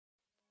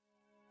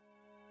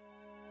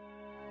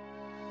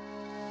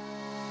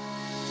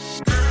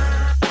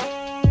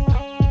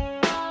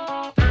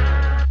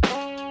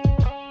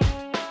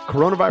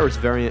coronavirus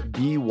variant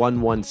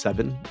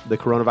B117, the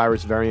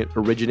coronavirus variant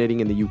originating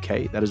in the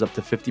UK that is up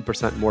to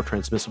 50% more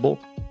transmissible,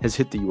 has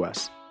hit the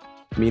US.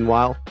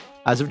 Meanwhile,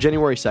 as of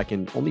January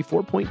 2nd, only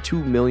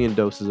 4.2 million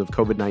doses of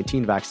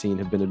COVID-19 vaccine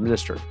have been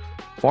administered,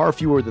 far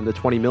fewer than the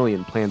 20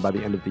 million planned by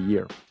the end of the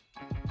year.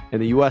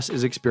 And the US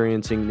is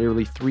experiencing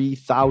nearly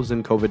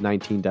 3,000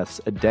 COVID-19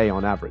 deaths a day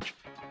on average,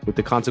 with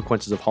the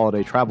consequences of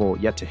holiday travel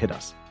yet to hit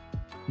us.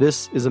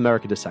 This is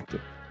America Dissected.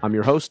 I'm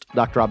your host,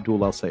 Dr.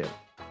 Abdul El-Sayed.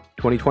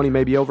 2020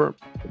 may be over,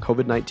 but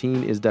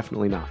COVID-19 is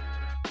definitely not.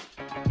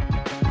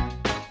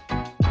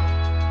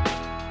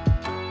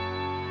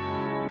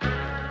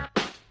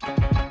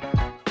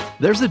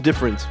 There's a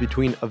difference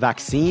between a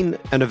vaccine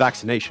and a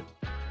vaccination.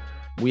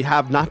 We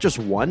have not just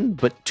one,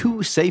 but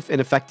two safe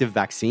and effective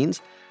vaccines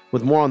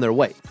with more on their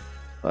way.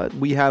 But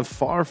we have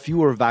far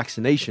fewer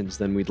vaccinations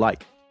than we'd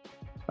like.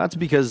 That's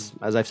because,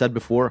 as I've said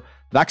before,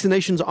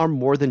 vaccinations are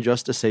more than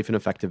just a safe and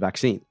effective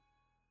vaccine.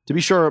 To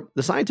be sure,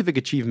 the scientific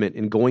achievement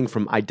in going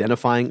from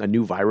identifying a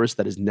new virus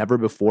that has never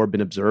before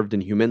been observed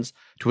in humans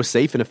to a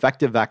safe and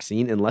effective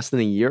vaccine in less than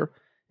a year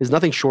is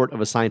nothing short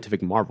of a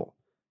scientific marvel.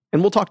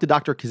 And we'll talk to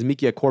Dr.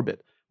 Kizzmekia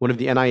Corbett, one of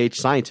the NIH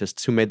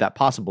scientists who made that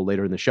possible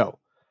later in the show.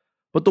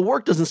 But the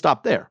work doesn't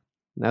stop there,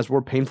 as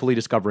we're painfully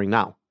discovering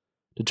now.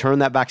 To turn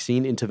that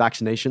vaccine into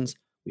vaccinations,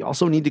 we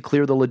also need to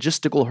clear the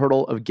logistical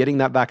hurdle of getting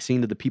that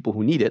vaccine to the people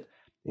who need it,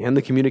 and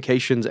the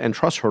communications and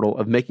trust hurdle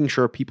of making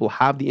sure people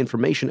have the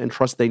information and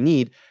trust they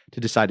need to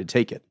decide to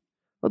take it.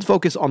 Let's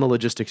focus on the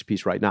logistics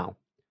piece right now.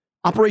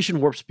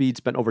 Operation Warp Speed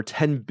spent over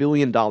 $10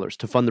 billion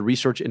to fund the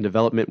research and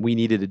development we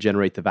needed to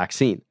generate the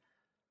vaccine.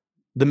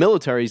 The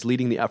military is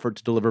leading the effort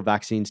to deliver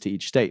vaccines to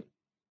each state,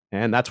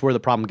 and that's where the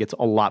problem gets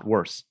a lot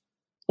worse.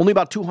 Only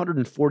about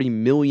 $240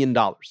 million,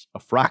 a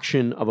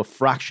fraction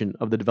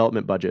of the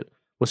development budget,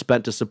 was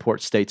spent to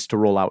support states to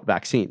roll out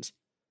vaccines.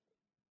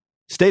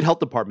 State health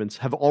departments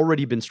have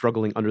already been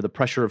struggling under the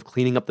pressure of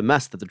cleaning up the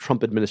mess that the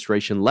Trump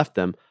administration left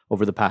them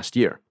over the past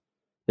year.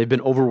 They've been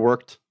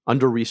overworked,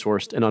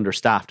 under-resourced, and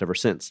understaffed ever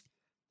since.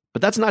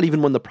 But that's not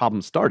even when the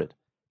problem started.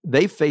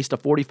 They've faced a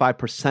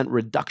 45%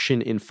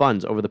 reduction in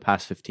funds over the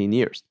past 15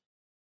 years.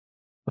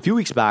 A few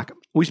weeks back,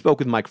 we spoke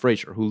with Mike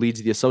Frazier, who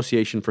leads the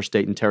Association for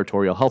State and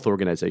Territorial Health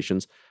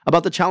Organizations,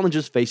 about the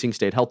challenges facing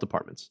state health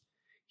departments.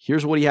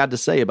 Here's what he had to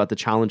say about the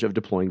challenge of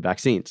deploying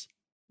vaccines.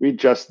 We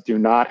just do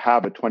not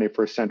have a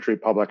 21st century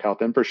public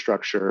health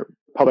infrastructure.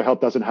 Public health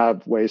doesn't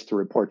have ways to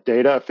report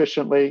data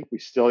efficiently. We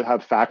still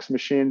have fax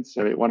machines.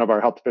 So one of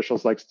our health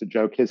officials likes to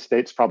joke his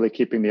state's probably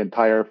keeping the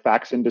entire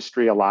fax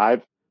industry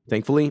alive.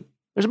 Thankfully,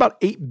 there's about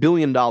 $8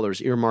 billion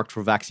earmarked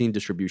for vaccine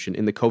distribution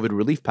in the COVID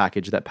relief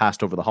package that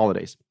passed over the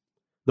holidays.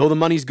 Though the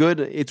money's good,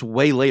 it's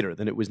way later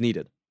than it was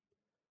needed.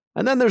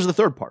 And then there's the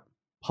third part,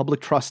 public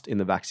trust in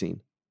the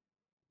vaccine.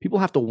 People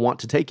have to want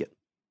to take it.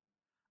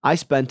 I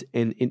spent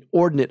an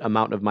inordinate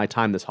amount of my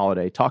time this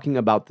holiday talking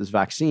about this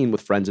vaccine with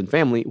friends and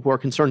family who are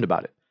concerned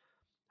about it.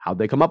 How'd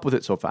they come up with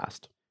it so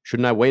fast?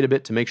 Shouldn't I wait a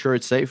bit to make sure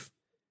it's safe?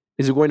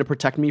 Is it going to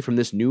protect me from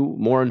this new,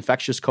 more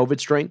infectious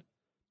COVID strain?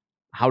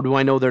 How do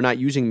I know they're not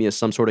using me as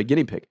some sort of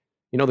guinea pig?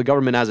 The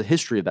government has a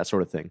history of that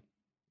sort of thing.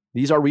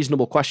 These are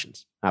reasonable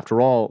questions. After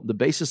all, the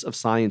basis of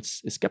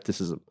science is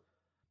skepticism.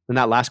 And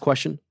that last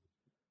question,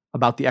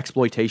 about the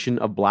exploitation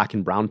of Black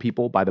and brown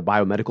people by the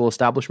biomedical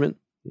establishment,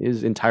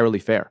 is entirely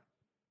fair.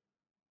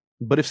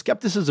 But if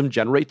skepticism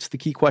generates the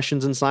key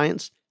questions in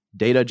science,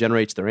 data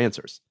generates their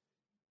answers.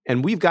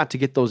 And we've got to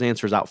get those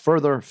answers out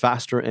further,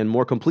 faster, and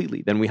more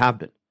completely than we have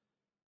been.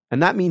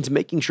 And that means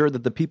making sure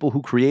that the people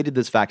who created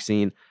this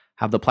vaccine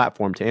have the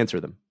platform to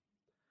answer them.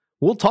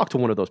 We'll talk to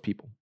one of those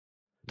people.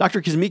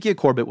 Dr. Kizzmekia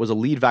Corbett was a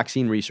lead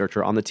vaccine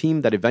researcher on the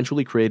team that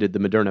eventually created the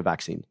Moderna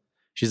vaccine.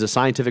 She's a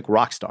scientific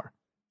rock star.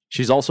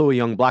 She's also a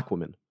young Black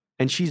woman.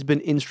 And she's been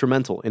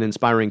instrumental in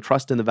inspiring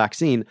trust in the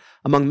vaccine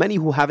among many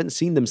who haven't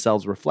seen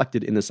themselves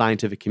reflected in the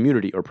scientific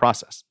community or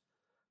process.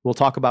 We'll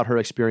talk about her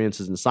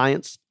experiences in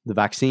science, the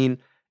vaccine,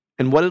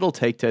 and what it'll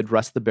take to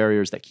address the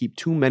barriers that keep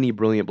too many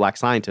brilliant Black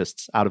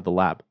scientists out of the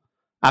lab.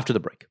 After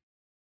the break.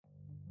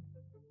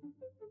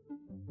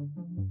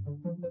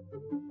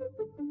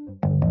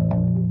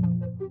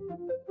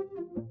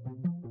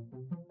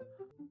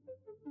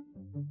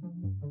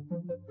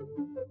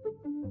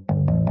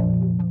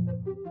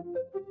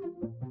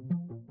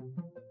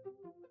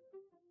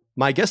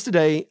 My guest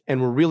today, and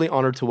we're really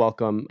honored to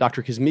welcome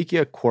Dr.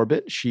 Kizzmekia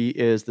Corbett. She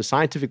is the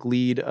scientific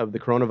lead of the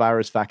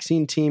coronavirus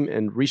vaccine team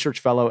and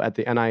research fellow at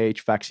the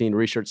NIH Vaccine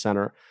Research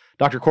Center.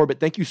 Dr. Corbett,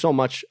 thank you so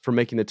much for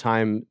making the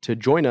time to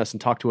join us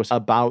and talk to us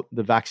about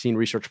the vaccine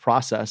research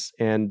process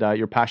and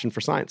your passion for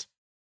science.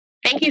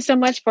 Thank you so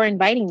much for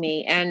inviting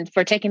me and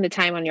for taking the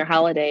time on your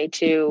holiday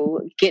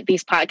to get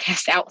these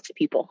podcasts out to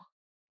people.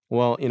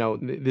 Well,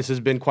 this has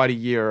been quite a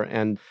year,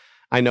 and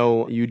I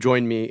know you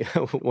join me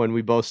when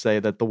we both say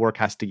that the work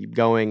has to keep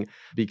going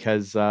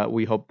because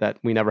we hope that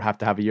we never have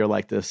to have a year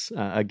like this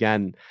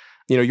again.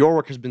 Your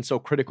work has been so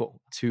critical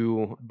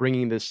to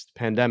bringing this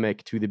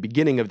pandemic to the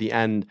beginning of the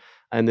end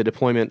and the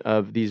deployment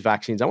of these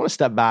vaccines. I want to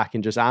step back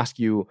and just ask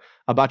you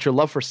about your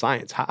love for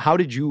science. How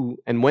did you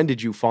and when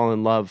did you fall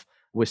in love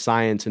with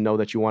science and know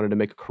that you wanted to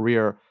make a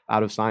career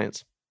out of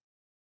science?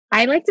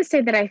 I like to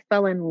say that I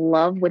fell in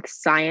love with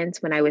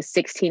science when I was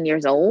 16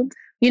 years old.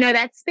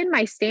 That's been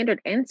my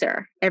standard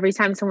answer every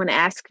time someone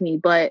asks me.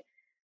 But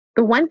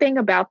the one thing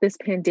about this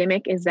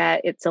pandemic is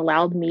that it's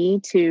allowed me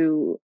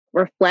to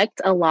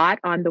reflect a lot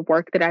on the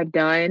work that I've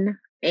done,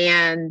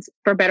 and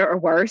for better or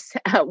worse,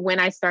 when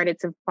I started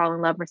to fall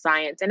in love with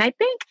science. And I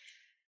think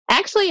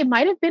actually it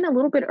might have been a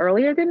little bit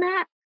earlier than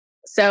that.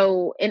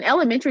 So in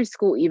elementary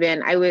school,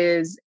 even, I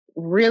was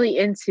really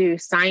into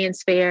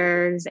science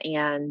fairs.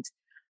 And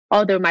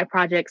although my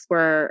projects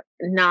were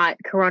not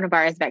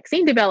coronavirus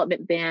vaccine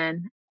development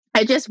then,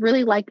 I just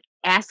really liked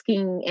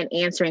asking and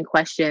answering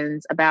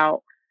questions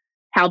about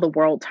how the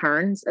world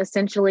turns,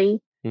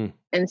 essentially.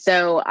 And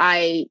so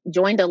I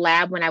joined a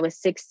lab when I was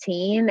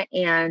 16.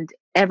 And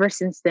ever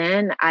since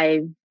then,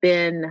 I've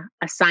been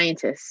a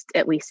scientist,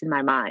 at least in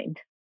my mind.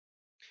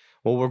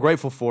 Well, we're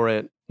grateful for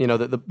it.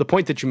 The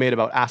point that you made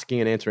about asking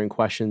and answering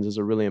questions is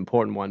a really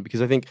important one,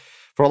 because I think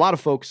for a lot of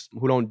folks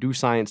who don't do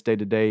science day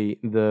to day,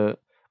 the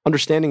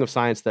understanding of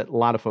science that a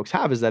lot of folks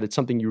have is that it's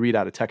something you read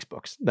out of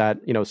textbooks, that,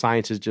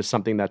 science is just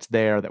something that's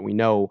there that we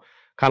know,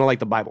 kind of like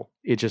the Bible.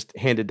 It's just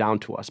handed down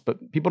to us.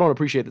 But people don't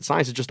appreciate that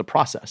science is just a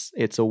process.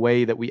 It's a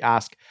way that we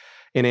ask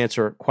and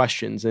answer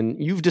questions.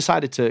 And you've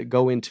decided to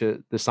go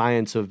into the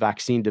science of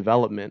vaccine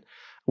development,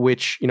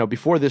 which,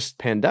 before this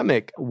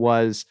pandemic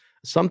was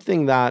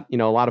something that, a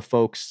lot of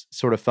folks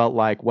sort of felt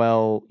like,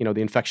 well,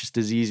 the infectious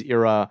disease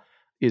era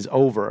is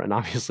over. And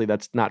obviously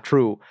that's not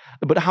true.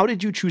 But how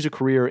did you choose a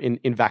career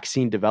in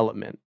vaccine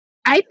development?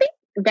 I think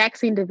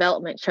vaccine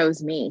development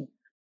chose me.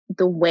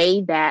 The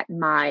way that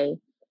my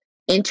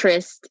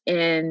interest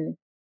in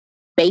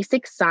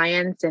basic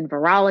science and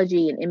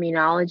virology and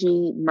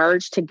immunology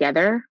merged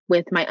together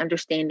with my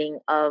understanding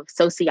of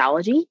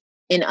sociology.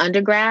 In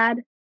undergrad,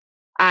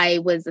 I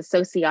was a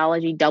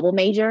sociology double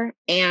major,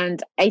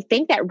 and I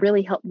think that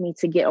really helped me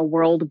to get a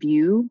world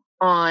view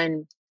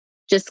on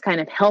just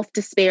kind of health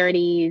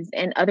disparities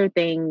and other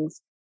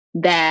things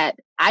that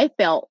I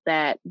felt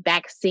that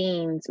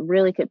vaccines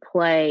really could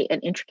play an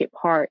intricate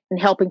part in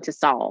helping to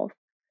solve.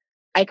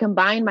 I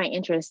combined my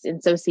interest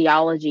in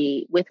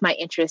sociology with my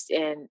interest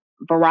in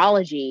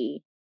virology,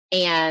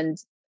 and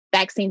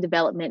vaccine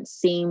development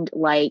seemed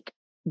like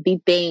the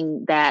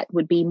thing that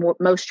would be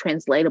most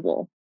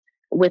translatable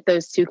with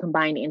those two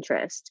combined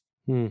interests.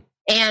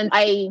 And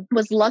I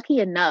was lucky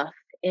enough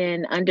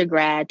in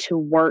undergrad to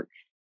work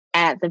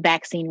at the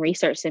Vaccine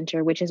Research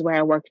Center, which is where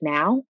I work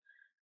now,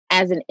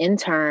 as an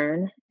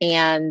intern.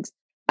 And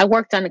I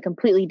worked on a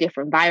completely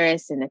different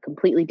virus and a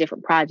completely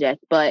different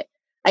project, but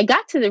I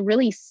got to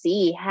really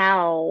see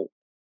how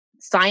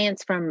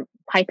science from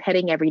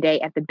pipetting every day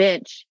at the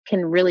bench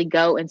can really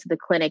go into the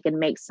clinic and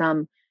make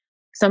some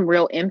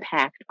real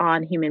impact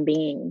on human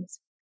beings.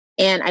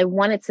 And I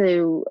wanted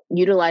to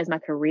utilize my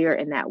career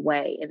in that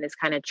way, in this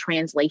kind of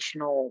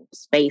translational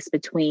space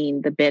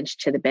between the bench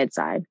to the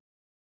bedside.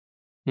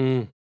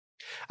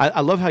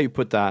 I love how you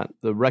put that,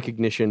 the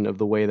recognition of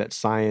the way that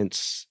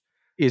science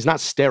is not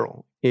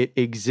sterile. It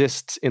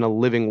exists in a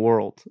living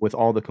world with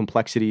all the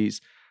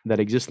complexities that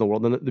exist in the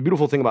world. And the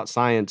beautiful thing about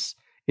science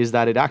is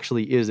that it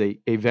actually is a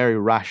very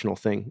rational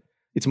thing.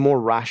 It's more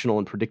rational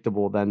and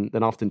predictable than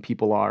often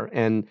people are.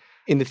 And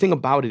the thing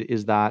about it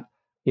is that,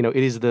 it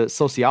is the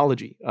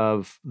sociology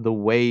of the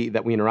way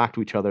that we interact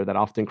with each other that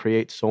often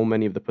creates so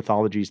many of the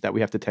pathologies that we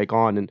have to take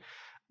on. And,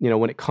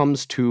 when it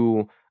comes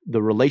to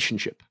the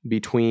relationship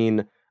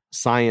between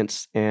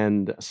science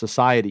and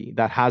society,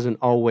 that hasn't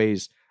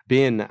always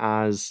been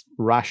as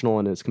rational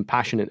and as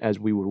compassionate as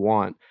we would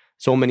want.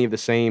 So many of the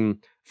same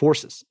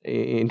forces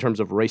in terms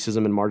of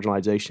racism and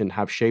marginalization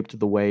have shaped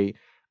the way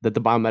that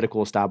the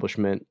biomedical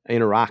establishment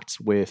interacts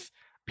with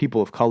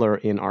people of color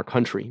in our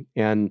country.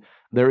 And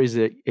there is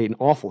an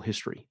awful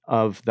history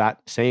of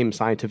that same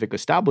scientific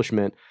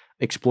establishment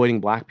exploiting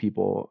Black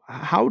people.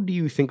 How do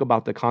you think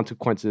about the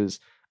consequences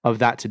of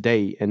that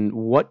today? And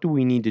what do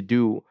we need to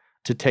do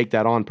to take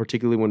that on,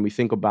 particularly when we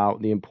think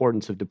about the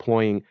importance of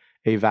deploying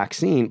a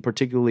vaccine,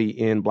 particularly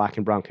in Black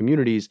and brown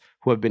communities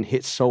who have been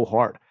hit so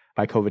hard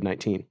by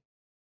COVID-19?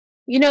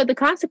 The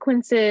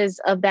consequences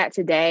of that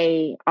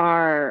today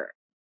are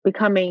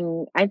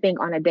becoming, I think,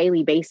 on a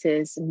daily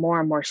basis, more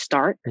and more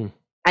stark.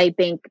 I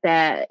think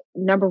that,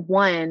 number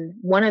one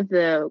of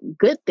the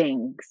good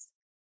things,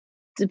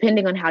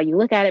 depending on how you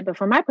look at it, but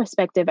from my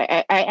perspective,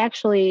 I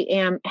actually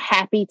am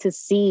happy to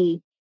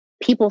see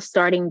people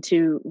starting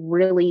to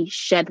really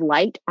shed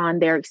light on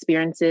their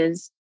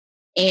experiences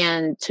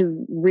and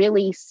to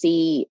really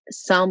see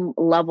some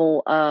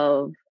level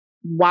of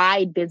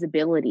wide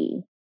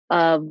visibility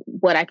of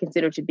what I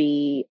consider to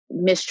be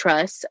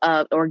mistrust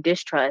of or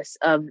distrust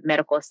of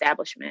medical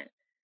establishment.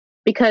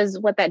 Because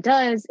what that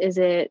does is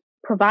it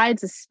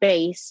provides a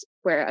space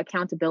where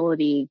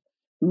accountability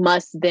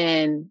must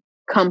then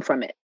come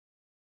from it,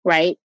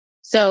 right?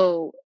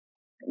 So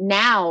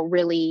now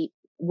really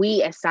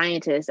we as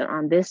scientists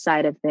on this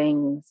side of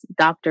things,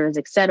 doctors,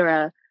 et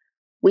cetera,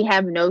 we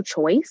have no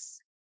choice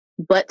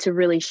but to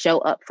really show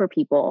up for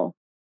people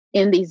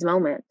in these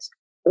moments,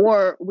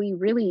 or we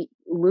really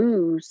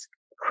lose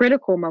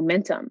critical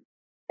momentum,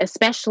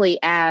 especially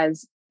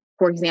as,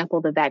 for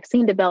example, the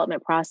vaccine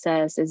development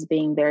process is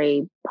being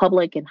very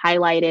public and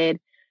highlighted,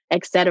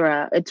 et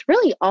cetera. It's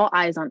really all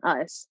eyes on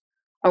us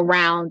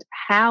around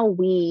how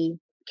we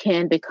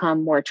can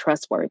become more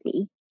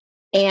trustworthy.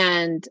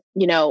 And,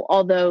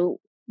 although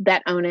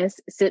that onus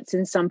sits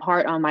in some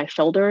part on my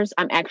shoulders,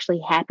 I'm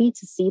actually happy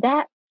to see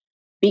that,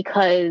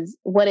 because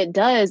what it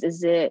does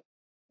is it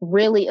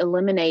really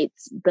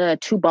eliminates the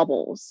two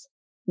bubbles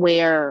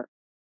where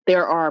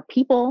there are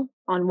people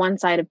on one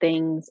side of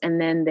things,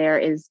 and then there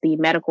is the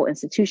medical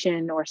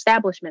institution or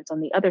establishments on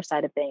the other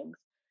side of things.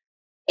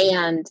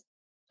 And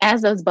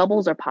as those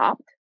bubbles are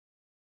popped,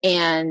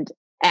 and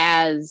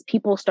as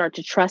people start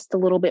to trust a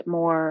little bit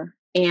more,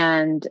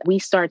 and we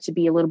start to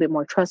be a little bit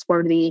more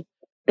trustworthy,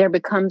 there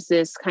becomes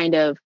this kind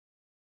of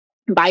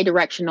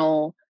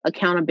bidirectional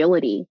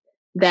accountability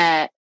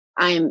that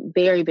I'm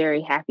very,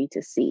 very happy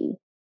to see.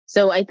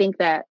 So I think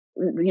that,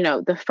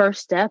 the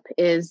first step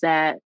is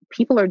that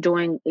people are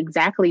doing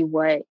exactly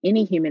what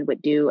any human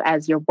would do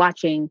as you're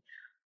watching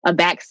a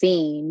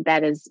vaccine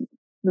that is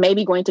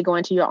maybe going to go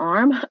into your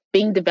arm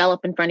being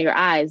developed in front of your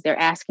eyes. They're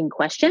asking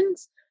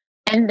questions.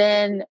 And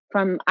then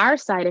from our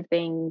side of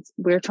things,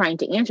 we're trying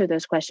to answer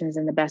those questions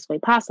in the best way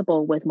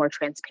possible with more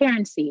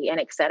transparency and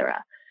et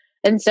cetera.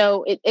 And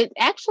so it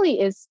actually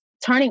is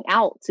turning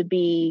out to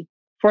be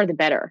for the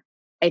better,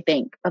 I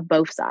think, of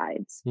both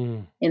sides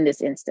in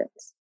this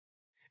instance.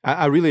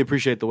 I really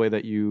appreciate the way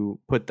that you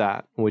put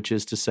that, which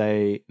is to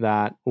say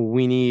that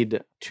we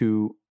need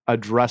to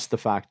address the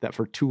fact that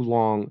for too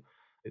long,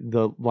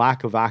 the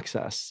lack of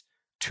access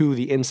to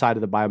the inside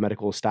of the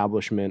biomedical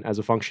establishment as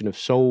a function of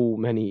so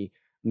many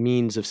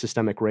means of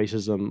systemic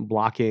racism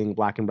blocking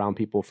Black and brown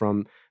people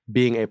from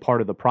being a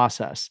part of the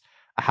process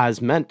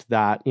has meant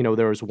that,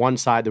 there was one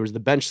side, there was the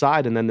bench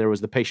side, and then there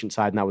was the patient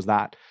side, and that was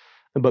that.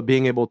 But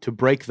being able to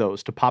break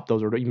those, to pop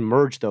those, or to even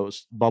merge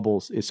those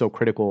bubbles is so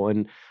critical.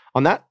 And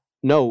on that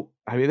note,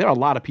 there are a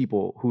lot of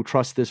people who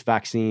trust this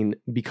vaccine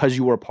because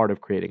you were a part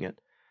of creating it.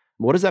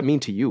 What does that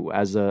mean to you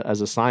as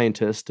a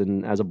scientist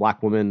and as a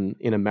Black woman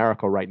in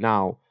America right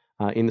now,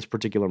 in this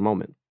particular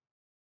moment?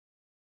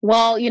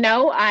 Well,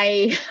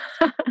 I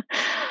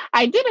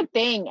I did a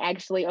thing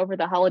actually over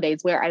the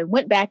holidays where I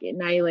went back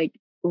and I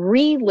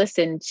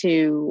re-listened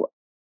to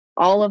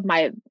all of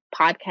my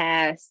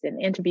podcasts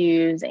and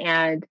interviews,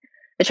 and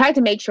I tried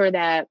to make sure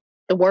that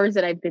the words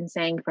that I've been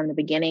saying from the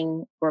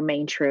beginning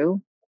remain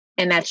true.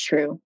 And that's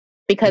true,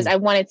 because I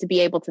wanted to be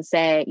able to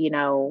say,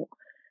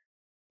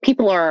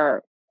 people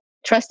are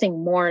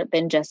trusting more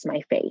than just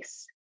my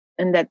face,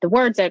 and that the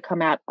words that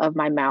come out of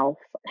my mouth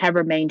have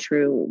remained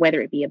true,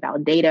 whether it be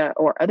about data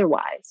or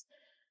otherwise.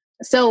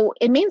 So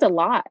it means a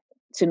lot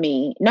to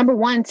me. Number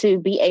one, to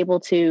be able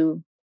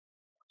to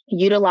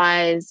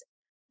utilize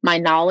my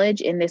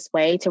knowledge in this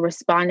way, to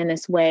respond in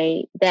this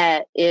way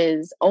that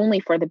is only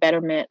for the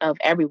betterment of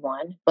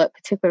everyone, but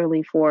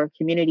particularly for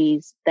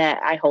communities that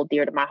I hold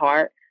dear to my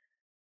heart.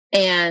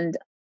 And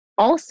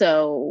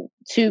also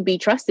to be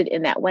trusted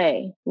in that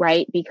way,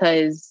 right?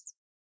 Because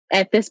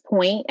at this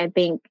point, I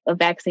think a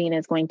vaccine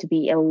is going to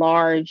be a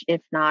large,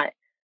 if not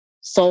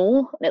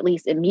sole, at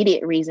least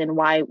immediate reason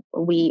why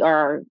we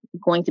are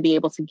going to be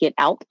able to get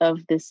out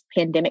of this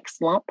pandemic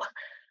slump.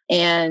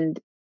 And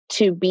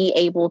to be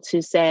able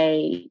to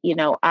say,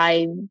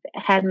 I've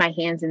had my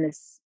hands in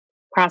this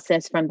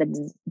process from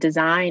the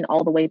design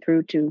all the way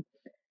through to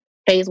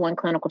phase 1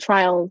 clinical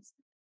trials,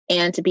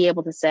 and to be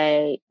able to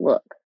say,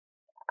 look,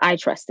 I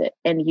trust it,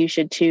 and you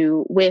should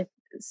too, with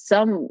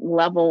some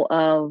level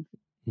of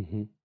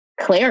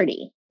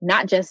clarity,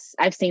 not just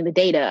I've seen the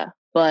data,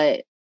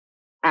 but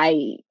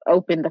I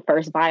opened the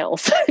first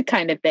vials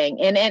kind of thing.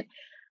 And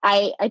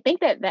I think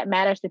that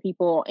matters to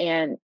people,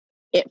 and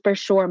it for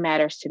sure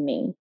matters to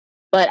me.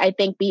 But I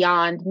think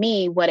beyond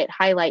me, what it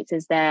highlights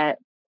is that,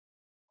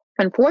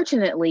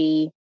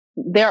 unfortunately,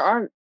 there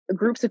are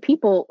groups of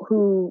people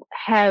who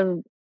have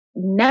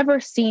never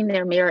seen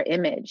their mirror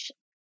image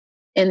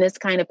in this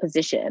kind of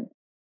position,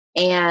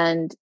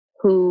 and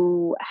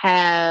who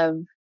have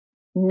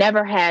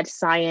never had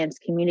science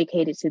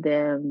communicated to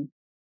them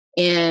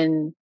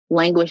in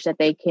language that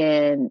they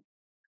can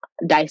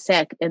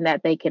dissect and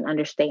that they can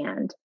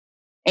understand.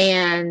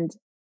 And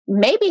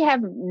maybe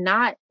have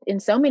not, in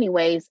so many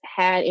ways,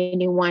 had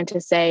anyone to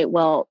say,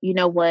 well, you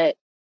know what,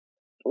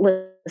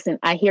 listen,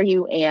 I hear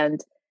you, and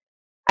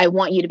I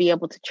want you to be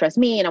able to trust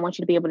me, and I want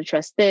you to be able to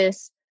trust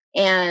this.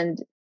 And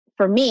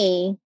for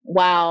me,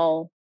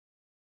 while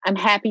I'm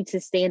happy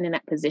to stand in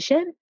that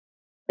position,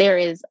 there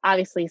is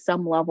obviously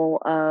some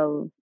level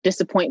of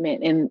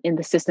disappointment in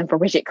the system for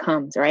which it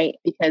comes, right?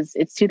 Because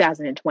it's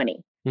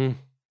 2020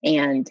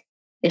 and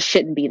it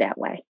shouldn't be that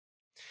way.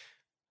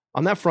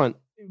 On that front,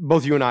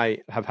 both you and I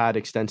have had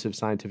extensive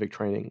scientific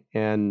training.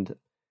 And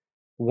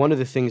one of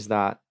the things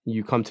that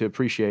you come to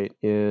appreciate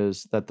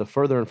is that the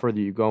further and further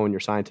you go in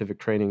your scientific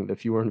training, the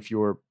fewer and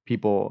fewer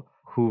people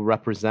who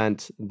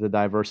represent the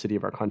diversity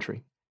of our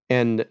country.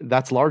 And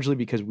that's largely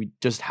because we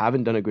just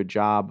haven't done a good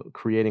job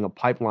creating a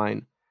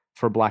pipeline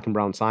for Black and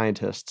brown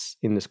scientists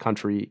in this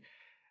country.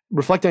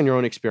 Reflect on your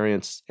own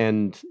experience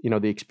and,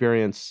 the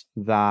experience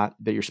that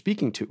you're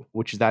speaking to,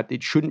 which is that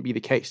it shouldn't be the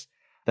case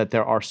that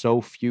there are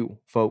so few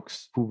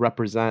folks who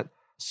represent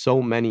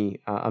so many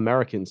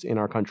Americans in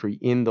our country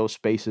in those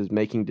spaces,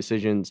 making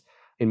decisions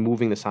and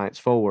moving the science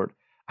forward.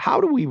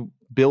 How do we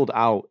build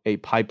out a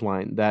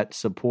pipeline that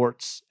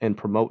supports and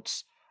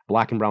promotes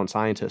Black and brown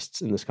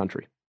scientists in this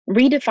country?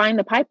 Redefine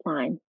the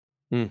pipeline.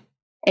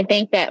 I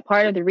think that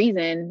part of the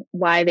reason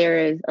why there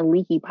is a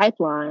leaky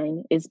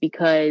pipeline is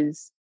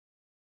because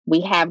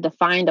we have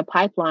defined a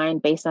pipeline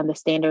based on the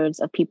standards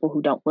of people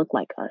who don't look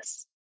like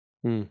us.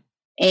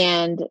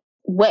 And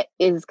what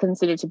is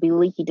considered to be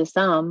leaky to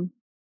some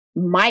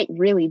might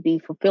really be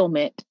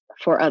fulfillment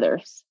for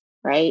others,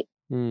 right?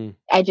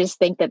 I just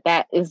think that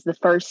that is the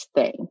first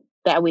thing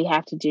that we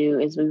have to do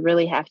is we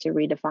really have to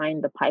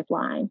redefine the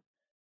pipeline.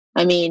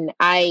 I mean,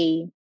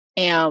 I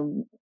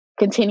am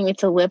continuing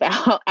to live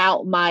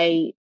out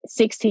my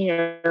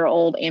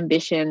 16-year-old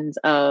ambitions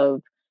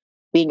of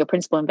being a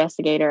principal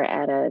investigator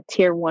at a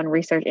tier 1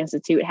 research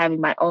institute,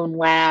 having my own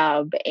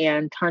lab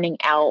and turning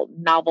out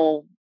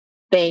novel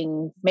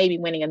things, maybe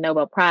winning a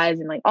Nobel Prize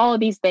and like all of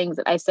these things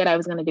that I said I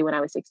was going to do when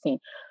I was 16.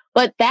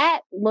 But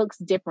that looks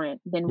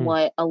different than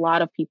what a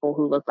lot of people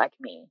who look like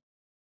me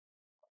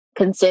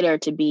consider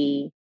to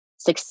be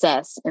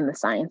success in the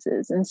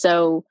sciences. And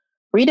so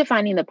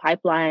redefining the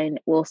pipeline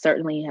will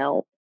certainly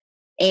help.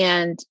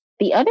 And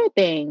the other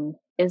thing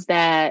is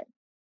that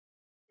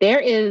there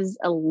is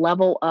a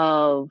level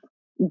of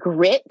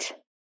grit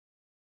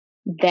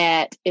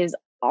that is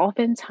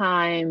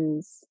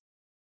oftentimes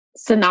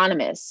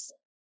synonymous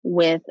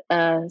with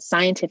a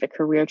scientific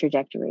career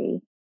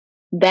trajectory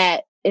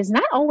that is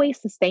not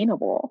always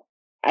sustainable,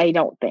 I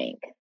don't think.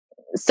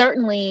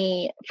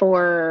 Certainly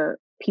for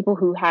people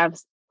who have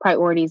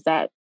priorities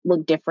that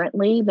look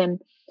differently than,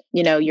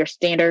 your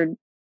standard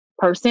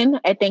person,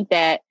 I think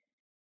that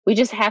we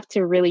just have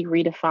to really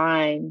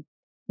redefine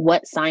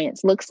what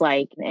science looks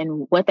like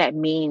and what that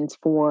means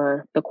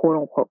for the quote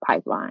unquote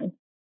pipeline.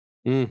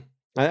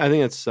 I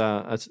think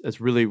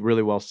it's really,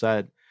 really well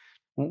said.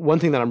 One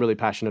thing that I'm really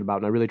passionate about,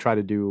 and I really try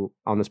to do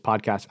on this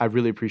podcast, I've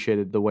really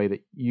appreciated the way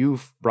that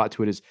you've brought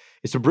to it is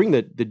to bring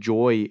the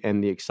joy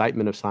and the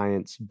excitement of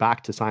science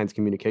back to science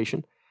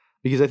communication.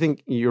 Because I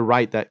think you're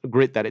right, that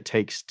grit that it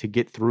takes to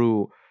get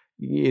through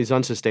is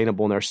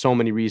unsustainable. And there are so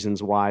many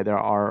reasons why there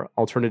are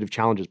alternative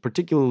challenges,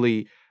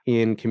 particularly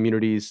in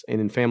communities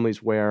and in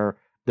families where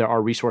there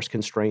are resource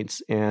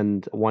constraints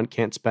and one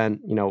can't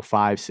spend,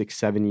 5, 6,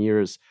 7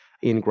 years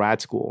in grad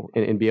school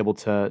and be able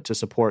to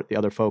support the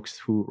other folks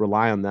who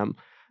rely on them.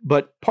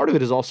 But part of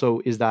it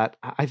is that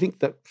I think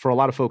that for a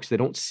lot of folks, they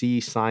don't see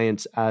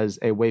science as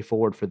a way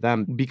forward for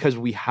them because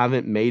we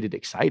haven't made it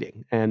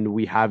exciting and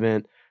we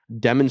haven't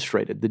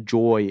demonstrated the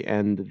joy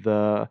and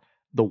the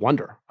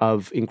wonder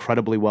of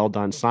incredibly well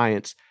done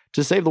science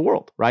to save the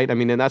world, right? I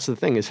mean, and that's the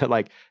thing is that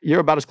like you're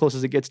about as close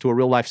as it gets to a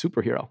real life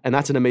superhero. And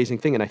that's an amazing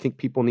thing. And I think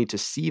people need to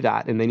see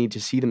that and they need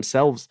to see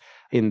themselves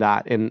in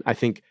that. And I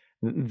think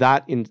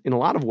that in a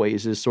lot of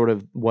ways is sort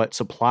of what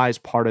supplies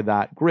part of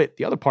that grit.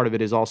 The other part of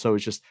it is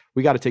just,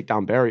 we got to take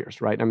down barriers,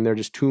 right? I mean, there are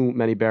just too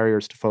many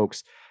barriers to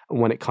folks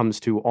when it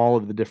comes to all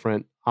of the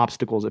different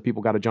obstacles that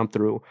people got to jump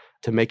through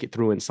to make it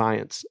through in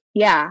science.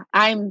 Yeah,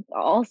 I'm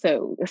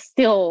also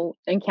still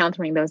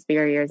encountering those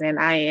barriers and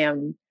I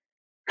am,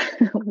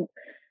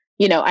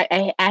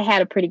 I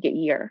had a pretty good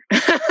year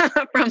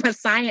from a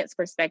science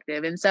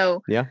perspective. And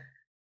so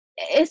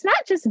it's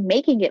not just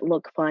making it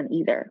look fun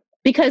either.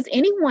 Because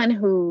anyone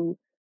who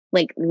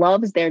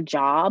loves their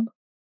job,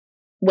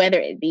 whether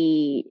it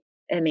be,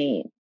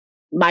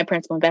 my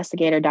principal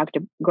investigator, Dr.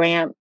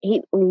 Graham,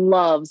 he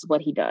loves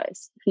what he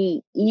does.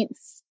 He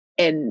eats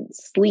and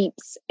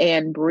sleeps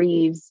and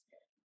breathes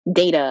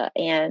data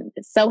and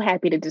is so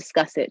happy to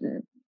discuss it.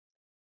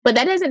 But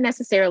that doesn't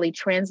necessarily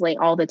translate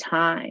all the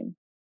time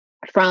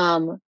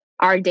from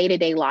our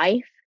day-to-day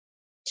life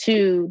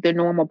to the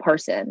normal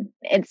person.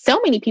 And so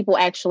many people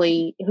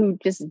actually who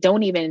just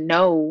don't even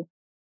know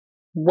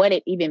what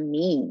it even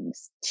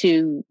means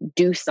to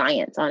do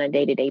science on a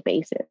day-to-day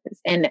basis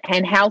and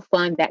how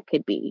fun that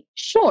could be.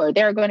 Sure,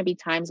 there are going to be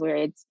times where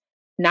it's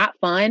not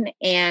fun.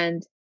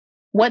 And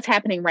what's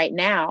happening right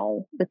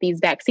now with these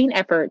vaccine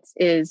efforts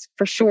is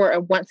for sure a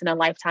once in a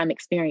lifetime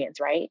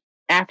experience, right?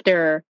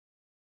 After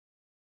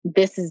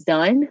this is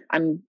done,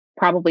 I'm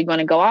probably going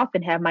to go off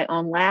and have my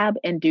own lab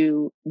and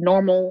do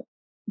normal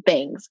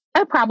things.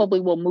 I probably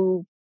will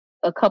move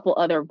a couple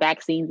other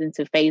vaccines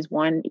into phase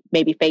 1,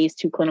 maybe phase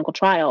 2 clinical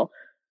trial.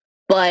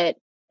 But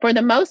for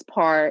the most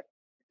part,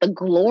 the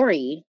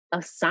glory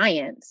of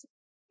science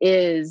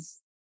is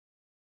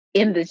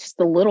in just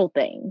the little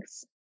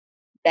things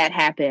that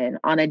happen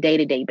on a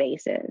day-to-day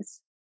basis.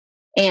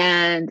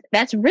 And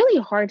that's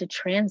really hard to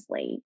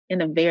translate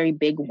in a very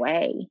big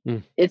way.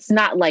 It's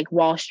not like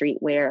Wall Street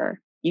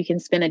where you can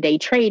spend a day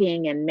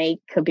trading and make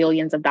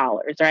billions of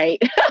dollars,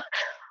 right?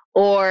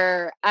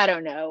 Or, I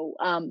don't know,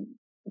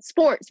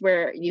 sports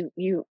where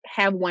you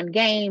have one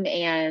game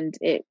and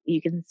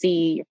you can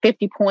see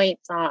 50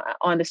 points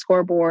on the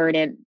scoreboard,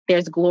 and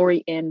there's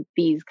glory in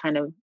these kind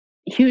of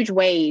huge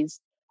ways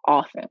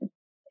often.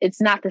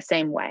 It's not the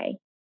same way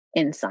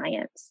in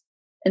science.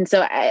 And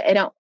so I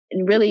don't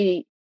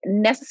really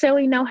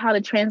necessarily know how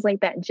to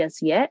translate that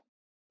just yet,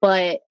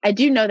 but I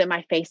do know that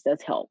my face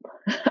does help.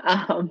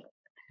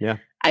 Yeah.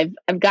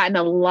 I've gotten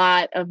a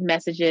lot of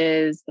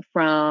messages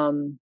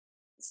from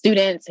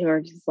students who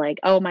are just like,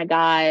 oh my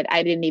God,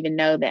 I didn't even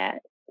know that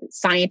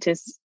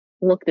scientists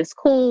look this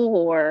cool,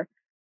 or,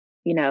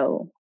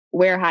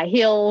 wear high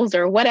heels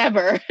or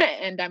whatever.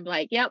 And I'm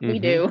like, yep, we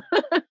do.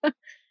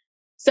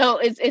 So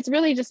it's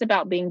really just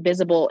about being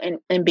visible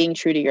and being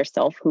true to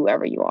yourself,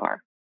 whoever you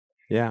are.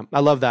 Yeah, I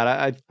love that.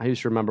 I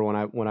used to remember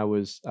when I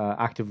was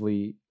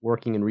actively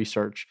working in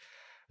research,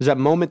 there's that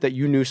moment that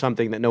you knew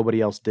something that nobody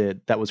else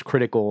did that was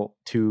critical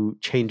to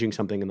changing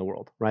something in the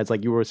world, right? It's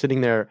like you were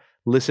sitting there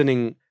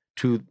listening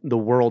to the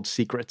world's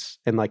secrets,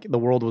 and like the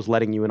world was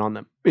letting you in on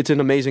them. It's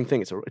an amazing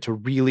thing. It's a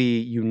really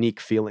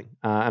unique feeling,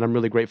 and I'm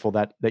really grateful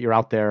that you're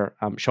out there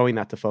showing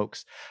that to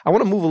folks. I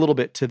want to move a little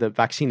bit to the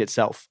vaccine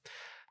itself.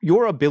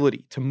 Your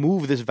ability to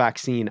move this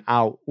vaccine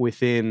out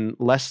within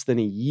less than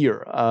a year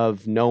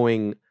of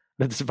knowing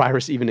that this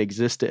virus even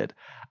existed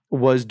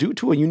was due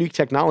to a unique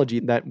technology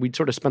that we'd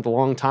sort of spent a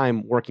long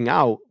time working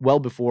out well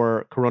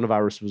before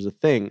coronavirus was a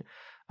thing,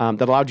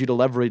 that allowed you to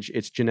leverage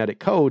its genetic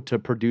code to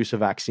produce a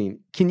vaccine.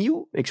 Can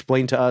you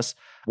explain to us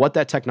what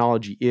that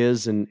technology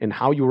is and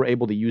how you were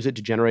able to use it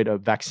to generate a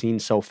vaccine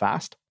so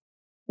fast?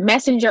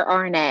 Messenger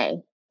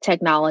RNA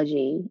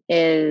technology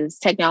is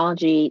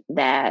technology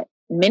that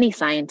many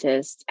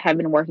scientists have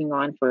been working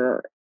on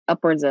for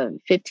upwards of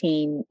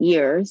 15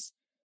 years.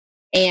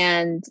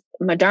 And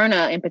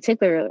Moderna in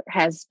particular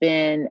has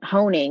been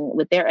honing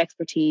with their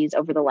expertise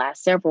over the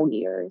last several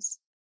years.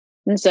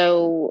 And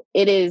so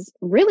it is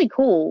really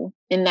cool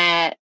in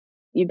that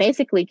you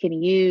basically can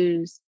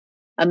use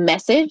a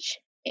message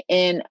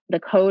in the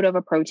code of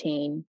a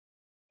protein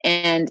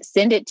and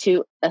send it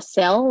to a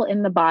cell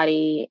in the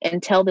body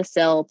and tell the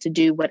cell to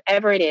do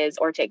whatever it is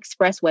or to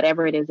express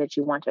whatever it is that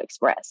you want to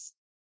express.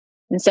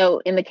 And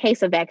so in the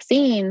case of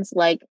vaccines,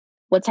 like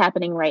what's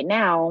happening right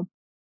now,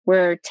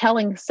 we're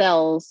telling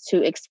cells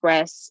to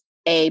express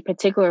a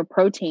particular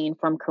protein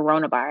from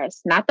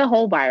coronavirus, not the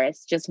whole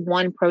virus, just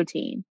one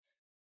protein.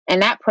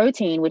 And that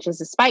protein, which is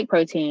the spike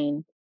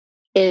protein,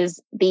 is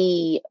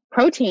the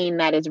protein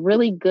that is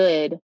really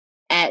good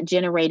at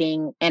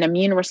generating an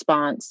immune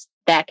response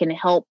that can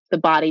help the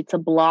body to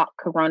block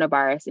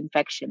coronavirus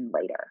infection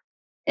later.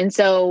 And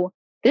so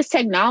this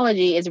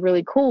technology is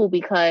really cool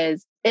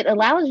because it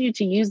allows you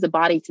to use the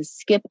body to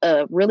skip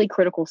a really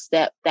critical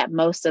step that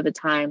most of the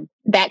time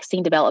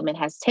vaccine development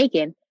has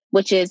taken,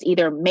 which is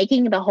either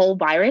making the whole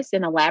virus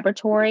in a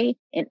laboratory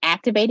and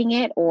activating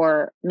it,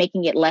 or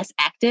making it less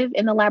active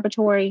in the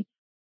laboratory,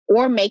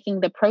 or making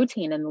the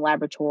protein in the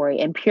laboratory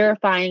and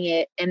purifying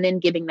it and then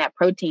giving that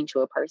protein to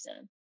a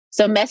person.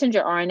 So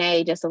messenger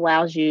RNA just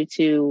allows you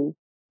to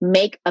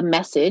make a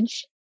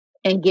message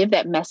and give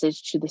that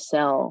message to the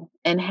cell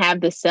and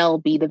have the cell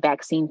be the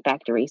vaccine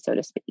factory, so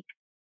to speak.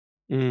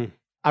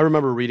 I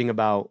remember reading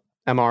about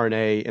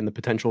mRNA and the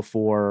potential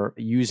for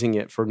using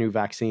it for new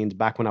vaccines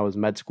back when I was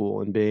med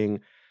school, and being,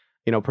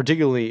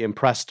 particularly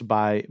impressed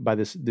by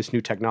this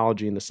new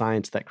technology and the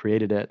science that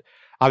created it.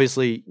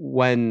 Obviously,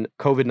 when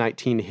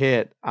COVID-19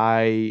 hit,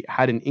 I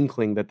had an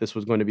inkling that this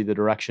was going to be the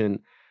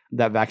direction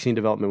that vaccine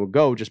development would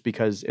go, just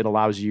because it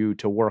allows you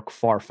to work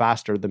far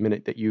faster the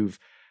minute that you've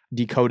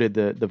decoded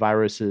the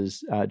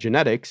virus's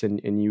genetics,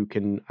 and you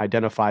can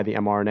identify the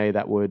mRNA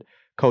that would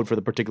code for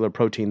the particular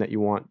protein that you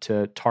want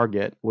to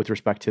target with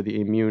respect to the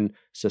immune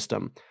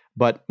system.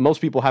 But most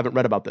people haven't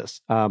read about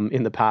this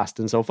in the past.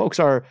 And so folks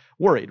are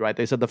worried, right?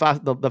 They said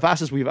the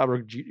fastest we've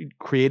ever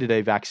created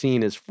a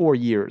vaccine is 4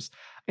 years.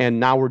 And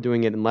now we're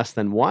doing it in less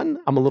than one.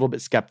 I'm a little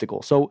bit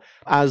skeptical. So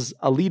as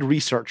a lead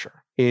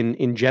researcher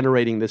in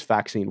generating this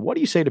vaccine, what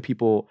do you say to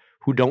people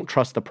who don't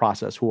trust the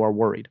process, who are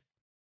worried?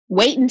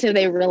 Wait until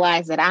they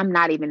realize that I'm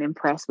not even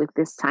impressed with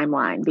this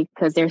timeline,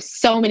 because there's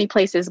so many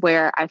places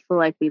where I feel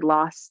like we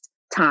lost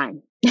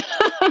time.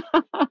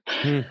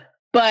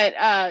 But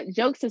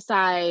jokes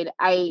aside,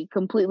 I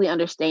completely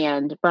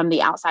understand from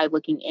the outside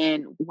looking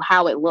in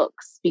how it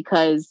looks,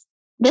 because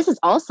this is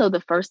also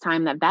the first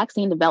time that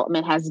vaccine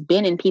development has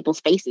been in people's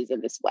faces in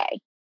this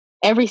way.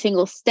 Every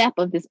single step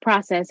of this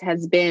process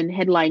has been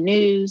headline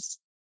news.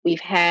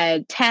 We've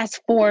had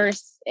task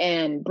force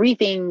and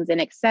briefings and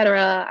et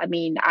cetera. I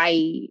mean,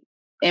 I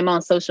am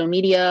on social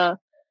media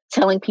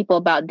telling people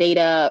about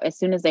data as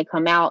soon as they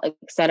come out, et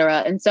cetera.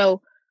 And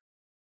so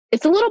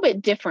it's a little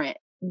bit different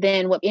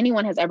than what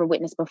anyone has ever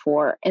witnessed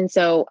before. And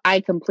so I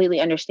completely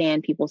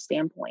understand people's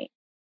standpoint.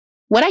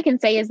 What I can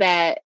say is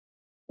that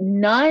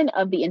none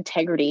of the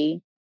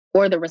integrity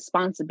or the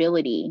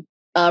responsibility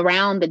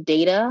around the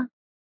data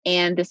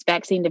and this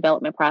vaccine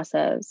development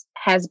process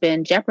has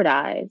been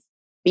jeopardized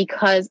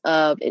because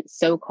of its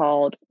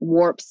so-called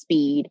warp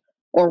speed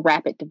or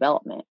rapid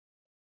development.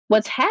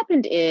 What's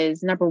happened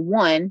is, number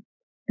one,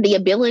 the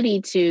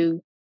ability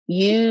to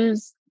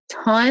use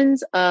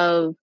tons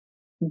of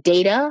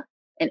data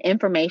and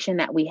information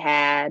that we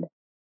had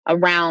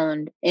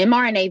around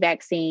mRNA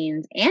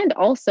vaccines and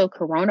also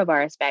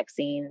coronavirus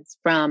vaccines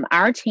from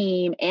our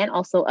team and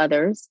also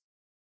others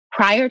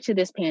prior to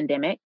this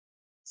pandemic.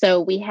 So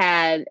we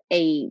had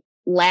a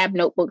lab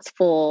notebooks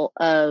full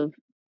of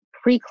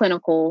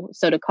preclinical,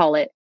 so to call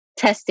it,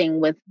 testing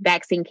with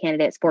vaccine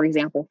candidates, for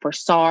example, for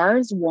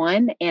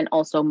SARS-1 and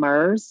also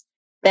MERS,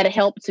 that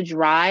helped to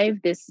drive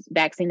this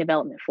vaccine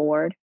development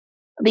forward.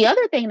 The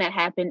other thing that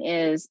happened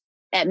is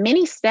at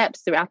many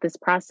steps throughout this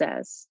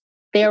process,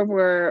 there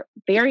were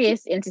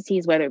various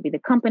entities, whether it be the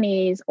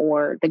companies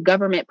or the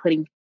government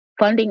putting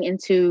funding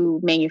into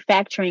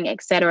manufacturing,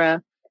 et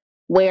cetera,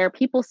 where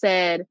people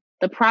said,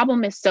 the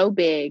problem is so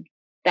big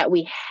that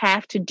we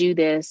have to do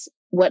this,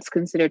 what's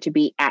considered to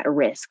be at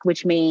risk,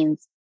 which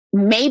means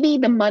maybe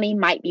the money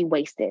might be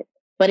wasted,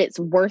 but it's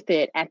worth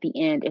it at the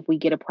end if we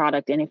get a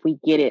product and if we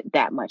get it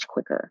that much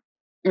quicker.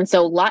 And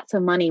so lots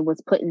of money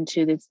was put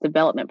into this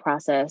development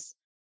process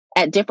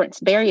at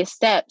various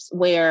steps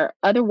where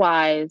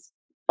otherwise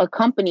a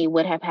company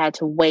would have had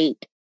to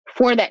wait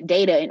for that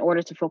data in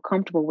order to feel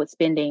comfortable with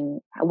spending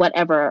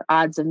whatever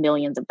odds of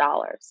millions of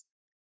dollars.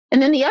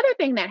 And then the other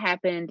thing that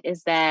happened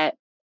is that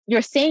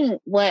you're seeing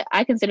what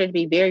I consider to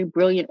be very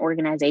brilliant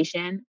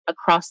organization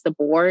across the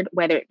board,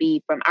 whether it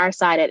be from our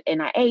side at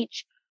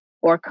NIH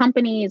or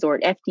companies or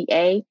at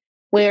FDA,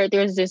 where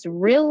there's this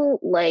real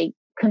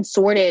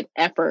concerted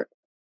effort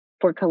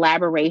for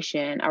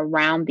collaboration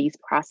around these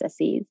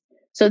processes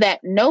so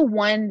that no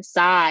one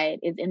side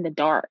is in the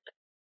dark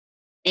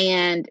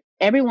and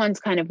everyone's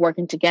kind of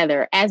working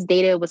together. As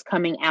data was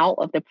coming out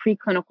of the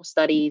preclinical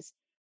studies,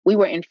 we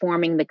were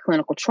informing the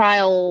clinical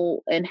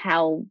trial and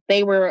how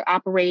they were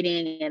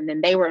operating, and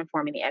then they were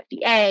informing the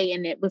FDA.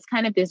 And it was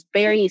kind of this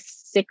very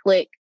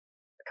cyclic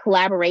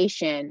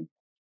collaboration,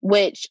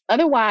 which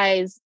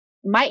otherwise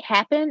might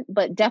happen,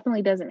 but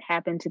definitely doesn't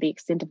happen to the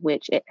extent of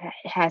which it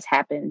has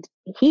happened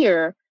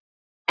here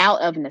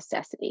out of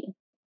necessity.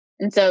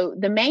 And so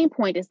the main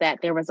point is that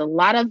there was a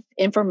lot of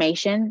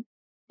information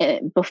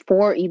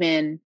before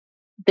even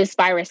this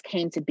virus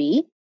came to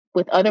be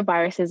with other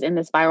viruses in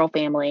this viral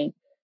family.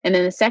 And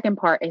then the second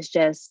part is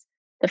just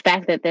the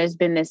fact that there's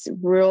been this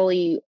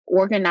really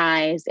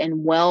organized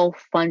and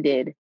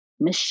well-funded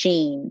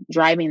machine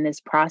driving this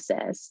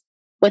process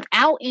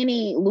without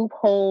any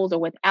loopholes or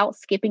without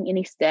skipping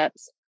any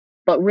steps,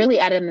 but really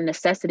out of the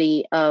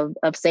necessity of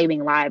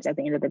saving lives at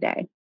the end of the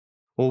day.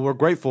 Well, we're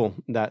grateful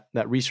that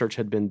research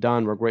had been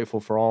done. We're grateful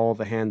for all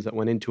the hands that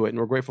went into it. And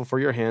we're grateful for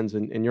your hands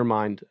and your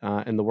mind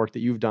and the work that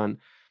you've done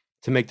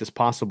to make this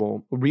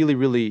possible.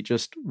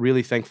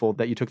 Really thankful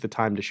that you took the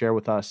time to share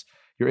with us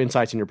your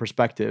insights and your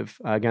perspective.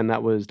 Again,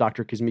 that was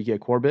Dr. Kizzmekia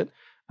Corbett.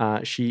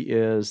 She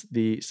is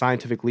the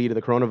scientific lead of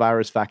the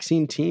coronavirus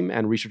vaccine team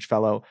and research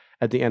fellow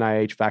at the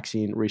NIH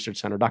Vaccine Research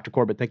Center. Dr.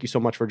 Corbett, thank you so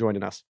much for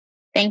joining us.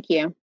 Thank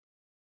you.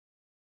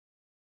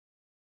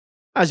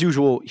 As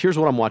usual, here's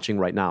what I'm watching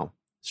right now.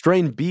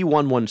 Strain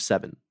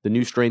B117, the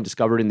new strain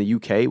discovered in the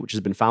UK, which has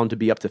been found to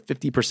be up to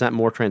 50%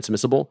 more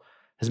transmissible,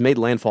 has made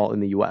landfall in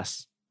the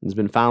US and has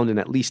been found in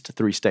at least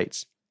 3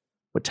 states.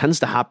 What tends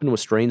to happen with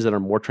strains that are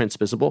more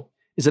transmissible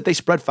is that they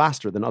spread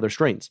faster than other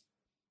strains,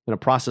 in a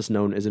process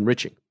known as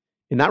enriching.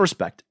 In that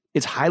respect,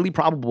 it's highly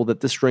probable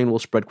that this strain will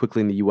spread quickly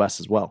in the US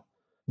as well.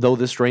 Though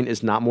this strain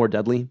is not more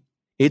deadly,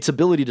 its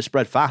ability to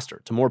spread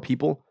faster to more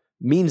people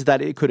means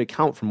that it could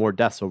account for more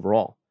deaths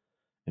overall.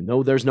 And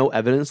though there's no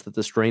evidence that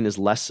the strain is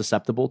less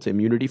susceptible to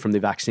immunity from the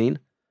vaccine,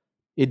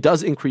 it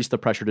does increase the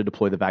pressure to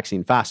deploy the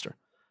vaccine faster.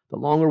 The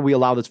longer we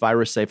allow this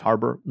virus safe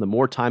harbor, the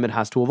more time it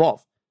has to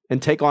evolve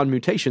and take on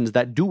mutations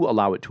that do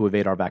allow it to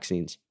evade our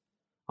vaccines.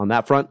 On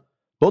that front,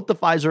 both the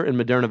Pfizer and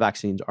Moderna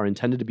vaccines are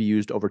intended to be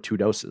used over 2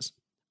 doses.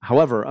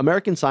 However,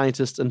 American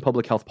scientists and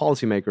public health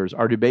policymakers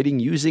are debating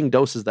using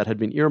doses that had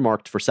been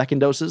earmarked for second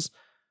doses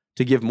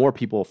to give more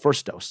people a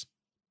first dose.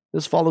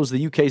 This follows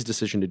the UK's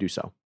decision to do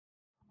so.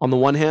 On the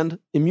one hand,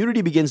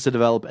 immunity begins to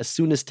develop as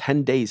soon as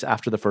 10 days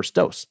after the first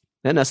dose,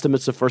 and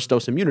estimates of first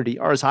dose immunity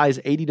are as high as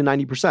 80 to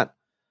 90%.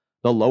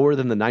 Though lower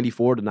than the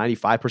 94 to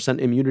 95%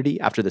 immunity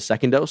after the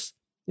second dose,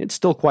 it's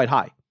still quite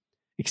high.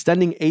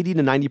 Extending 80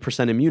 to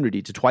 90%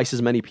 immunity to twice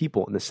as many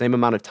people in the same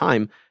amount of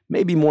time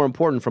may be more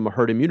important from a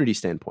herd immunity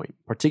standpoint,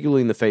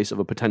 particularly in the face of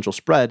a potential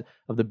spread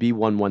of the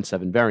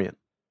B117 variant.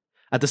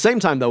 At the same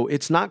time, though,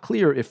 it's not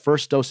clear if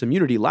first dose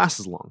immunity lasts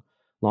as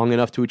long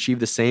enough to achieve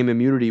the same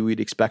immunity we'd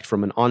expect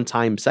from an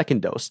on-time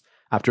second dose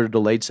after a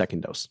delayed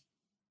second dose.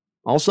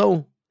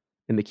 Also,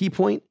 and the key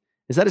point,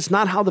 is that it's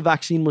not how the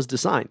vaccine was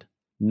designed,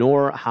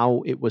 nor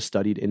how it was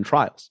studied in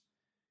trials.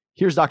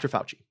 Here's Dr.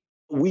 Fauci.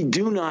 We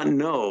do not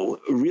know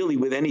really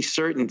with any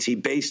certainty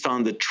based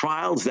on the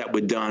trials that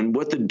were done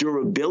what the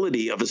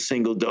durability of a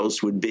single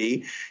dose would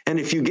be. And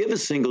if you give a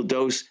single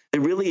dose,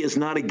 there really is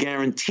not a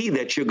guarantee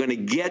that you're going to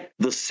get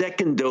the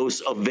second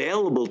dose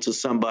available to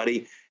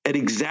somebody at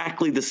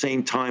exactly the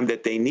same time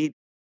that they need.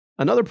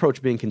 Another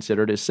approach being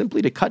considered is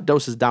simply to cut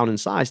doses down in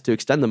size to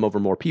extend them over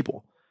more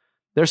people.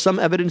 There's some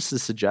evidence to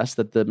suggest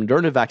that the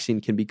Moderna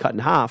vaccine can be cut in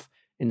half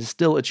and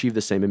still achieve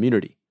the same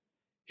immunity.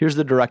 Here's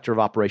the director of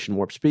Operation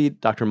Warp Speed,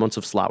 Dr.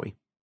 Monsef Slaoui.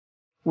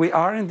 We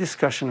are in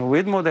discussion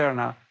with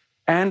Moderna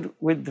and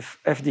with the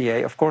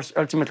FDA. Of course,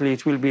 ultimately,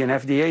 it will be an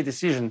FDA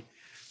decision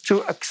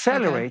to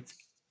accelerate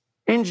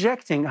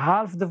injecting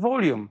half the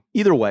volume.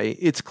 Either way,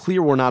 it's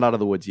clear we're not out of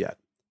the woods yet.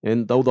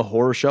 And though the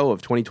horror show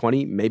of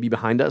 2020 may be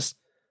behind us,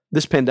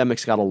 this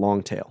pandemic's got a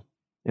long tail.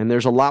 And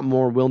there's a lot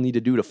more we'll need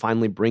to do to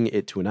finally bring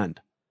it to an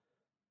end.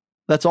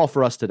 That's all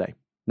for us today.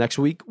 Next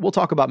week, we'll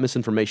talk about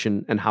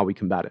misinformation and how we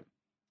combat it.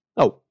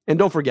 Oh, and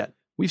don't forget,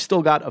 we've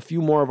still got a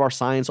few more of our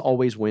Science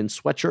Always Wins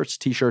sweatshirts,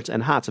 t-shirts,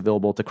 and hats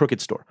available at the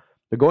Crooked Store.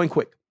 They're going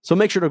quick, so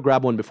make sure to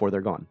grab one before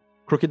they're gone.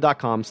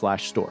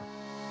 Crooked.com/store.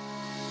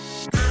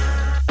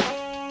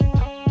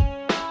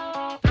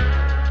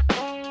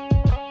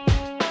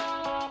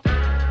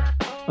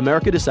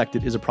 America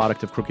Dissected is a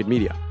product of Crooked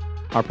Media.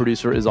 Our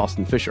producer is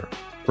Austin Fisher.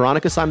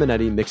 Veronica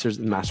Simonetti mixers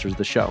and masters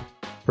the show.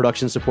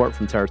 Production support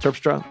from Tara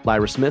Terpstra,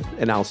 Lyra Smith,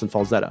 and Allison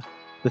Falzetta.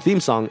 The theme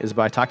song is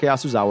by Take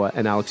Yasuzawa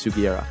and Alex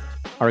Sugiura.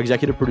 Our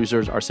executive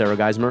producers are Sarah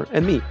Geismer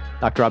and me,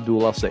 Dr.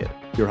 Abdul El Sayed,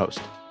 your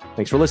host.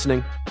 Thanks for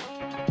listening.